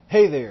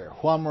Hey there,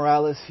 Juan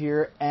Morales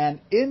here, and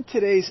in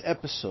today's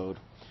episode,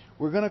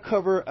 we're going to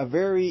cover a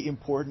very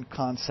important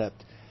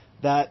concept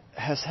that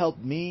has helped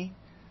me,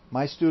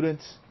 my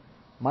students,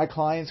 my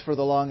clients for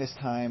the longest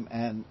time,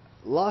 and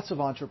lots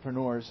of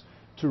entrepreneurs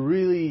to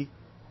really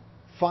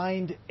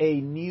find a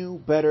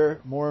new,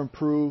 better, more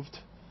improved,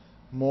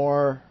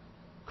 more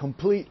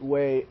complete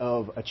way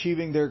of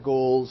achieving their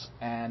goals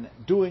and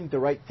doing the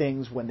right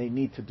things when they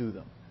need to do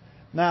them.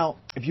 Now,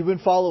 if you've been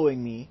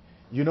following me,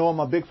 you know I'm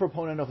a big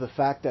proponent of the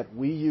fact that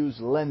we use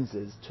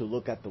lenses to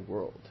look at the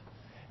world.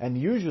 And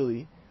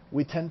usually,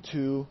 we tend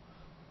to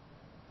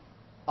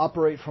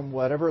operate from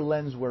whatever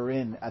lens we're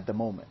in at the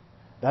moment.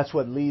 That's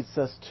what leads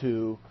us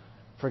to,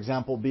 for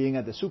example, being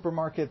at the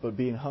supermarket but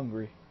being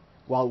hungry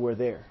while we're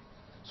there.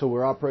 So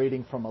we're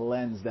operating from a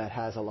lens that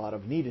has a lot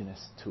of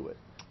neediness to it.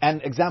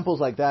 And examples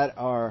like that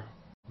are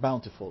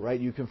bountiful, right?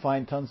 You can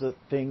find tons of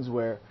things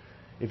where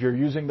if you're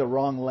using the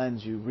wrong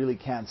lens, you really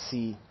can't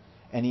see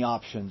any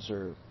options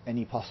or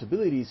any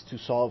possibilities to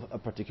solve a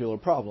particular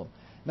problem.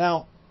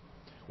 Now,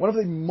 one of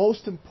the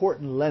most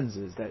important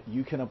lenses that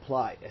you can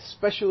apply,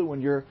 especially when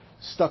you're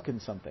stuck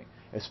in something,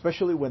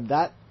 especially when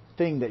that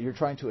thing that you're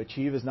trying to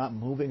achieve is not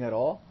moving at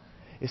all,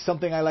 is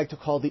something I like to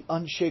call the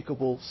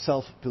unshakable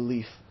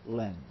self-belief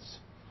lens.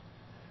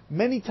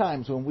 Many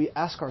times when we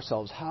ask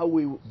ourselves how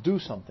we do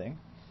something,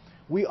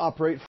 we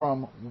operate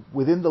from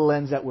within the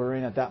lens that we're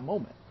in at that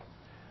moment.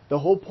 The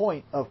whole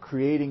point of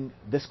creating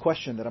this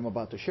question that I'm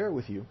about to share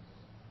with you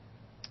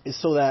is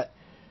so that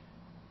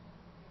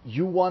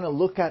you want to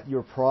look at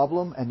your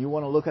problem and you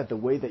want to look at the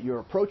way that you're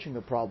approaching the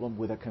problem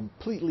with a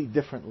completely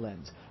different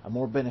lens, a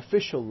more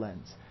beneficial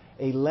lens,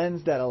 a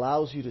lens that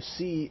allows you to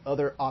see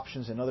other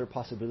options and other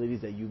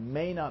possibilities that you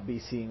may not be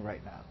seeing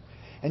right now.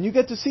 And you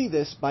get to see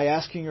this by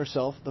asking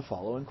yourself the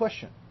following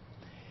question.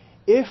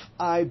 If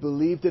I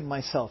believed in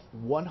myself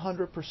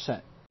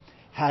 100%,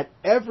 had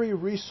every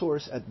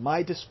resource at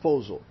my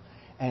disposal,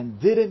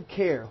 and didn't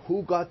care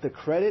who got the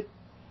credit,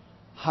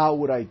 how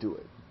would I do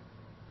it?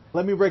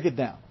 Let me break it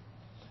down.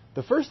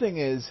 The first thing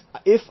is,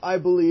 if I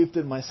believed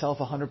in myself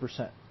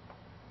 100%.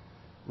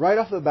 Right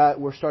off the bat,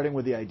 we're starting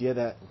with the idea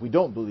that we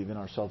don't believe in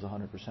ourselves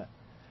 100%.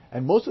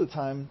 And most of the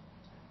time,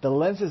 the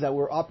lenses that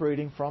we're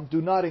operating from do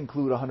not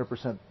include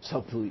 100%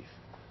 self-belief.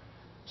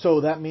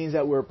 So that means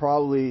that we're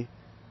probably,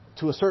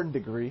 to a certain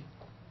degree,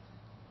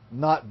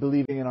 not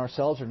believing in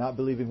ourselves or not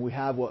believing we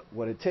have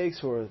what it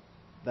takes or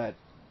that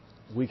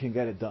we can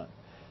get it done.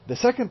 The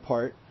second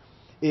part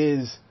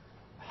is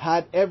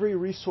had every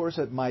resource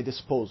at my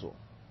disposal.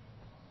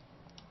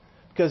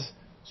 Because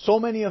so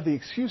many of the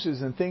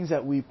excuses and things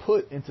that we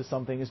put into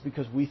something is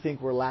because we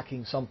think we're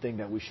lacking something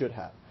that we should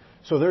have.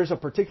 So there's a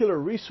particular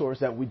resource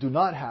that we do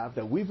not have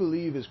that we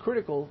believe is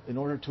critical in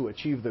order to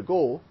achieve the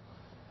goal.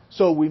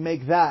 So we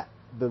make that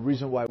the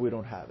reason why we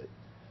don't have it.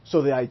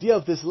 So the idea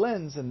of this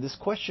lens and this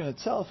question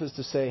itself is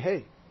to say,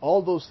 hey,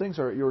 all those things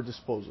are at your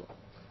disposal.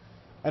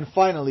 And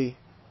finally,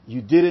 you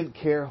didn't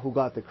care who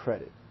got the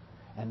credit.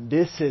 And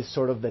this is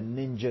sort of the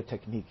ninja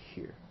technique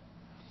here.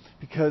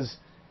 Because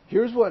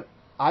here's what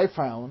I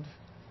found,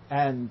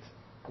 and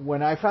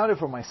when I found it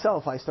for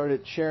myself, I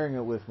started sharing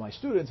it with my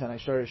students and I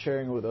started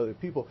sharing it with other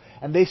people,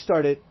 and they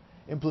started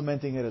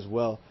implementing it as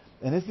well.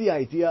 And it's the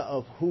idea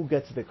of who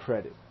gets the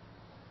credit.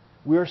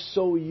 We're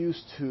so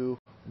used to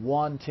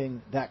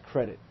wanting that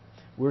credit.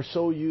 We're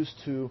so used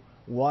to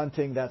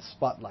wanting that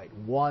spotlight,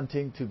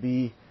 wanting to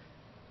be,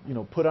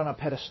 put on a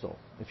pedestal,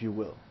 if you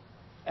will.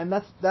 And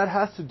that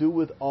has to do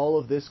with all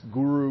of this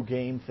guru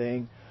game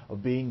thing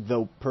of being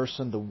the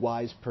person, the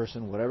wise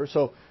person, whatever.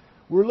 So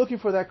we're looking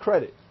for that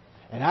credit.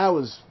 And I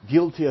was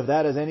guilty of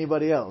that as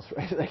anybody else,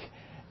 right? Like,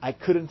 I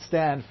couldn't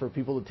stand for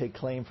people to take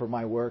claim for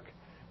my work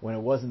when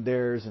it wasn't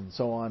theirs and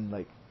so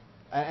on.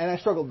 And I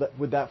struggled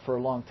with that for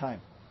a long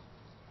time.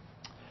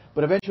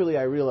 But eventually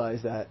I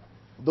realized that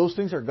those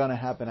things are going to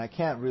happen. I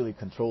can't really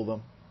control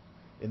them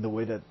in the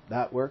way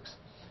that works.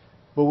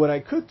 But what I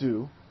could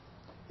do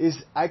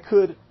is I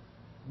could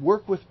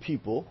work with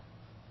people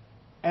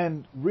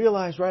and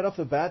realize right off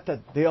the bat that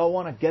they all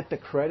want to get the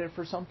credit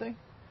for something.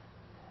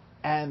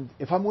 And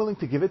if I'm willing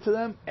to give it to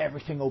them,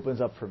 everything opens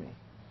up for me.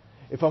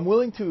 If I'm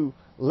willing to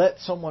let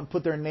someone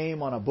put their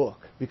name on a book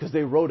because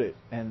they wrote it,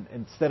 and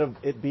instead of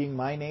it being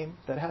my name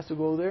that has to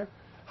go there,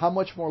 how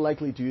much more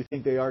likely do you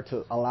think they are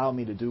to allow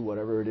me to do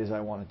whatever it is I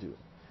want to do?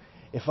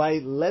 If I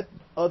let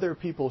other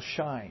people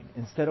shine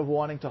instead of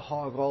wanting to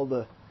hog all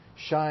the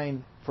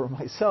shine for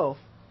myself,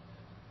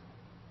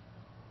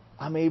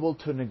 I'm able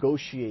to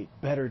negotiate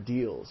better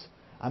deals.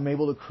 I'm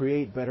able to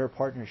create better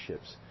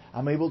partnerships.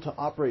 I'm able to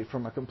operate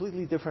from a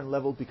completely different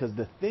level because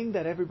the thing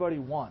that everybody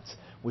wants,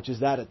 which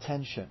is that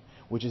attention,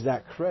 which is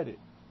that credit,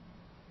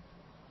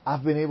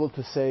 I've been able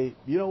to say,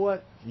 you know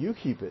what, you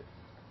keep it.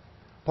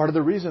 Part of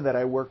the reason that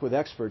I work with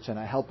experts and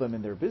I help them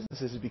in their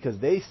businesses is because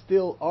they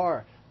still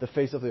are the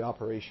face of the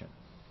operation.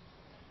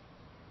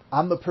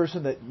 I'm the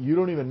person that you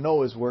don't even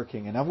know is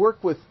working. And I've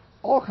worked with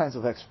all kinds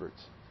of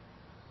experts.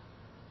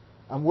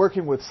 I'm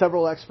working with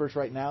several experts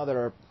right now that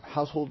are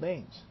household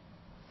names.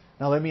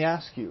 Now let me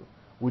ask you,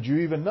 would you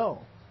even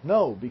know?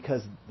 No,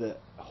 because the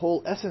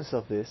whole essence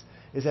of this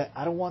is that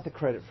I don't want the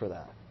credit for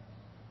that.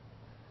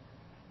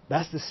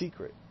 That's the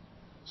secret.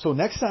 So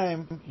next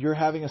time you're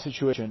having a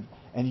situation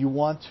and you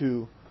want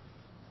to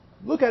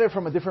look at it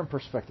from a different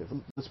perspective,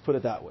 let's put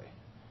it that way.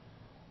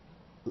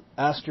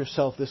 Ask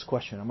yourself this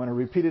question. I'm going to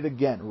repeat it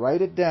again.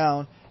 Write it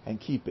down and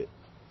keep it.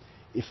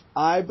 If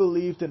I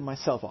believed in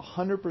myself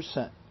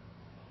 100%,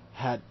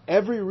 had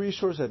every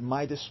resource at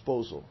my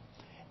disposal,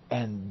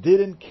 and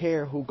didn't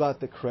care who got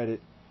the credit,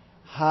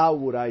 how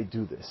would I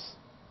do this?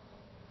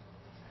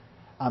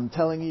 I'm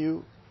telling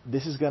you,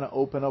 this is going to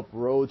open up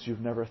roads you've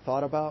never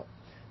thought about.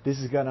 This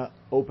is going to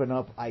open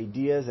up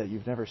ideas that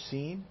you've never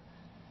seen.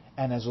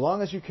 And as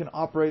long as you can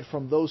operate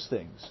from those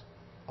things,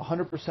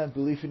 100%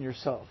 belief in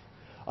yourself,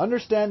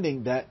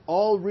 understanding that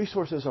all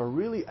resources are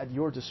really at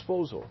your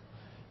disposal.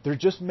 There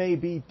just may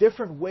be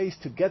different ways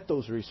to get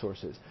those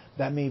resources.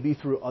 That may be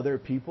through other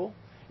people.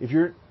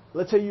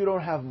 Let's say you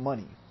don't have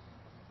money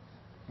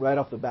right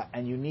off the bat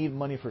and you need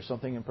money for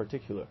something in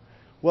particular.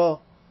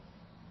 Well,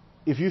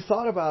 if you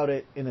thought about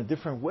it in a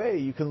different way,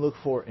 you can look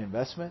for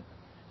investment,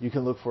 you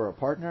can look for a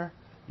partner,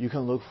 you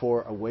can look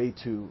for a way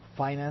to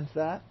finance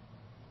that.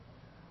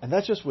 And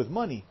that's just with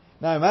money.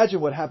 Now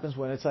imagine what happens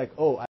when it's like,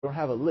 oh, I don't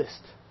have a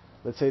list.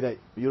 Let's say that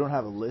you don't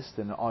have a list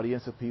and an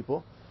audience of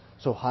people.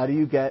 So how do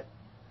you get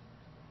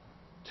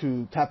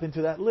to tap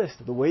into that list?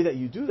 The way that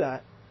you do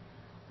that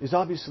is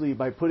obviously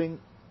by putting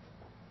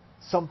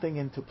something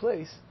into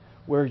place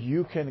where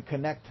you can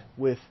connect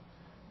with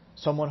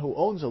someone who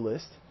owns a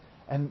list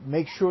and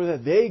make sure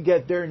that they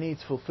get their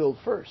needs fulfilled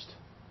first,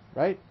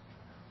 right?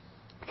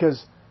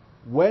 Because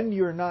when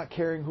you're not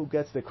caring who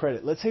gets the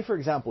credit, let's say, for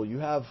example, you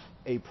have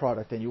a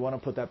product and you want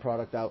to put that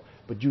product out,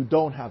 but you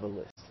don't have a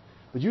list.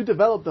 But you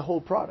developed the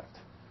whole product.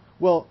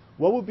 Well,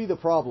 what would be the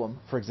problem,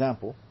 for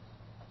example,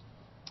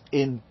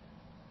 in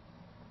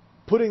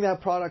putting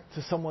that product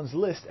to someone's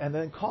list and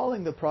then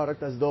calling the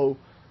product as though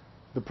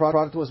the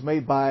product was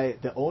made by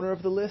the owner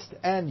of the list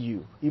and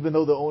you, even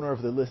though the owner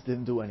of the list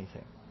didn't do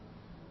anything?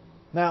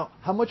 Now,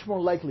 how much more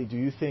likely do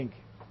you think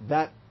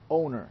that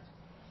owner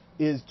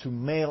is to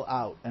mail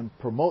out and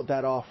promote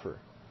that offer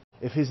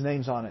if his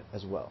name's on it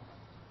as well?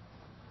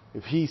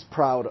 If he's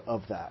proud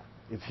of that,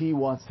 if he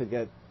wants to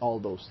get all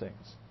those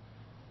things.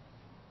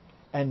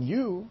 And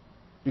you,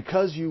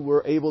 because you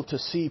were able to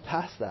see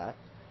past that,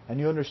 and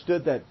you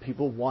understood that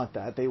people want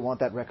that, they want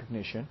that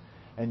recognition,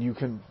 and you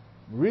can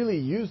really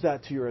use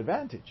that to your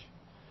advantage.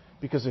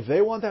 Because if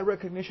they want that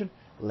recognition,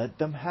 let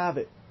them have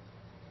it.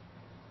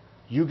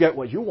 You get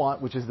what you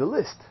want, which is the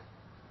list.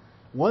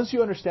 Once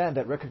you understand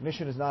that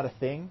recognition is not a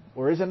thing,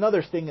 or is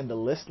another thing in the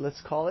list,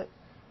 let's call it,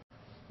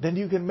 then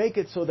you can make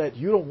it so that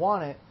you don't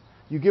want it,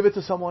 you give it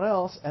to someone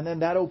else, and then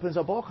that opens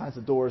up all kinds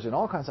of doors and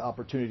all kinds of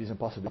opportunities and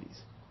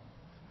possibilities.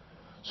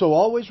 So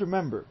always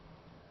remember,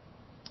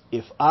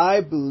 if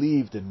I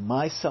believed in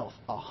myself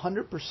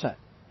 100%,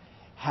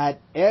 had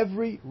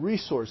every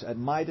resource at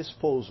my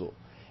disposal,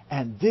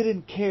 and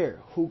didn't care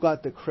who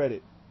got the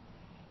credit,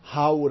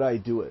 how would I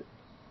do it?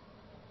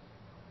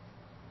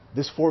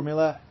 This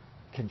formula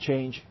can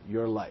change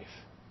your life.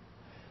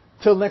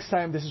 Till next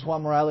time, this is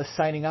Juan Morales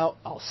signing out.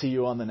 I'll see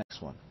you on the next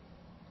one.